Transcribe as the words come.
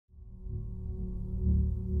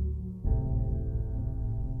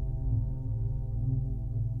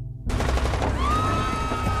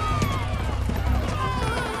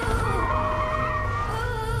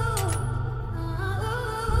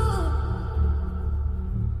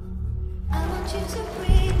You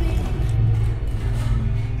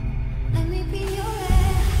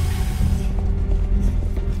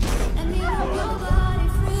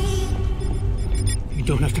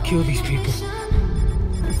don't have to kill these people.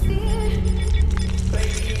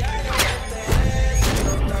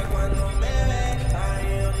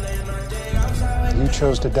 You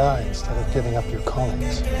chose to die instead of giving up your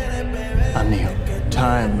callings. I'm new.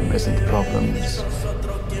 Time isn't the problem. It's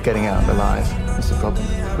getting out alive is the problem.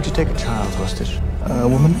 Would you take a child hostage? A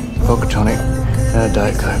woman? Vodka tonic and a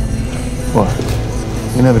Diet Coke. What?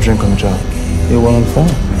 You never drink on the job. You're well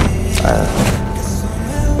informed.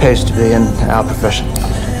 Pays to be in our profession.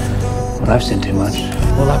 Well, I've seen too much.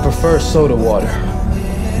 Well, I prefer soda water.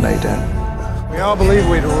 No, you don't. We all believe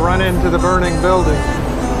we'd run into the burning building,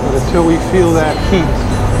 but until we feel that heat,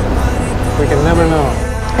 we can never know.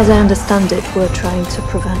 As I understand it, we're trying to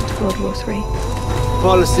prevent World War III.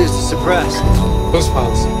 Policy is to suppress. Whose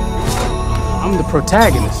policy? I'm the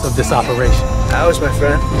protagonist of this operation. Ours, my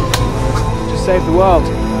friend. Just save the world.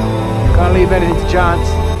 Can't leave anything to chance.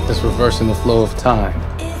 It's reversing the flow of time.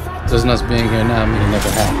 Doesn't us being here now mean it never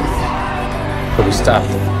happened? But we stopped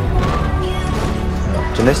it.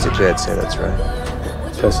 Optimistically, I'd say that's right.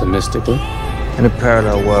 Pessimistically? In a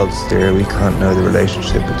parallel world, theory, we can't know the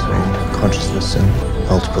relationship between consciousness and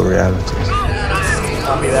multiple realities.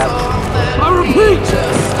 Copy that. I repeat!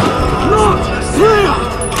 Not here!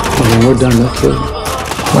 Well, when we're done, they'll kill you.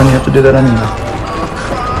 Why do you have to do that anyway?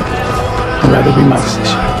 I'd rather be my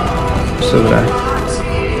position. So would I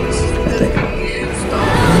think.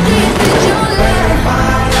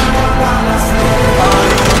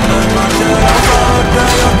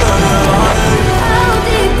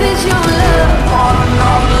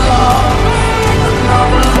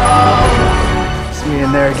 It's me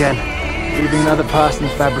in there again, leaving another pass in the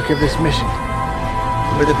fabric of this mission.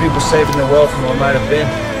 We're the people saving the world from what might have been.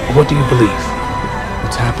 What do you believe?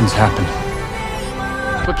 What's happened's happened.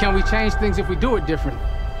 But can we change things if we do it different?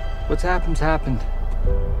 What's happened's happened.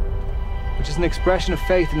 Which is an expression of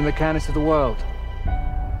faith in the mechanics of the world.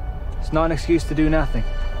 It's not an excuse to do nothing.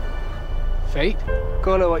 Fate?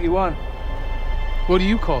 Call it what you want. What do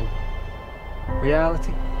you call it?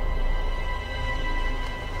 Reality.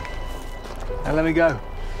 Now let me go.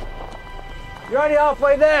 You're only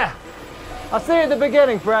halfway there. I'll see you at the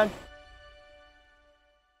beginning, friend.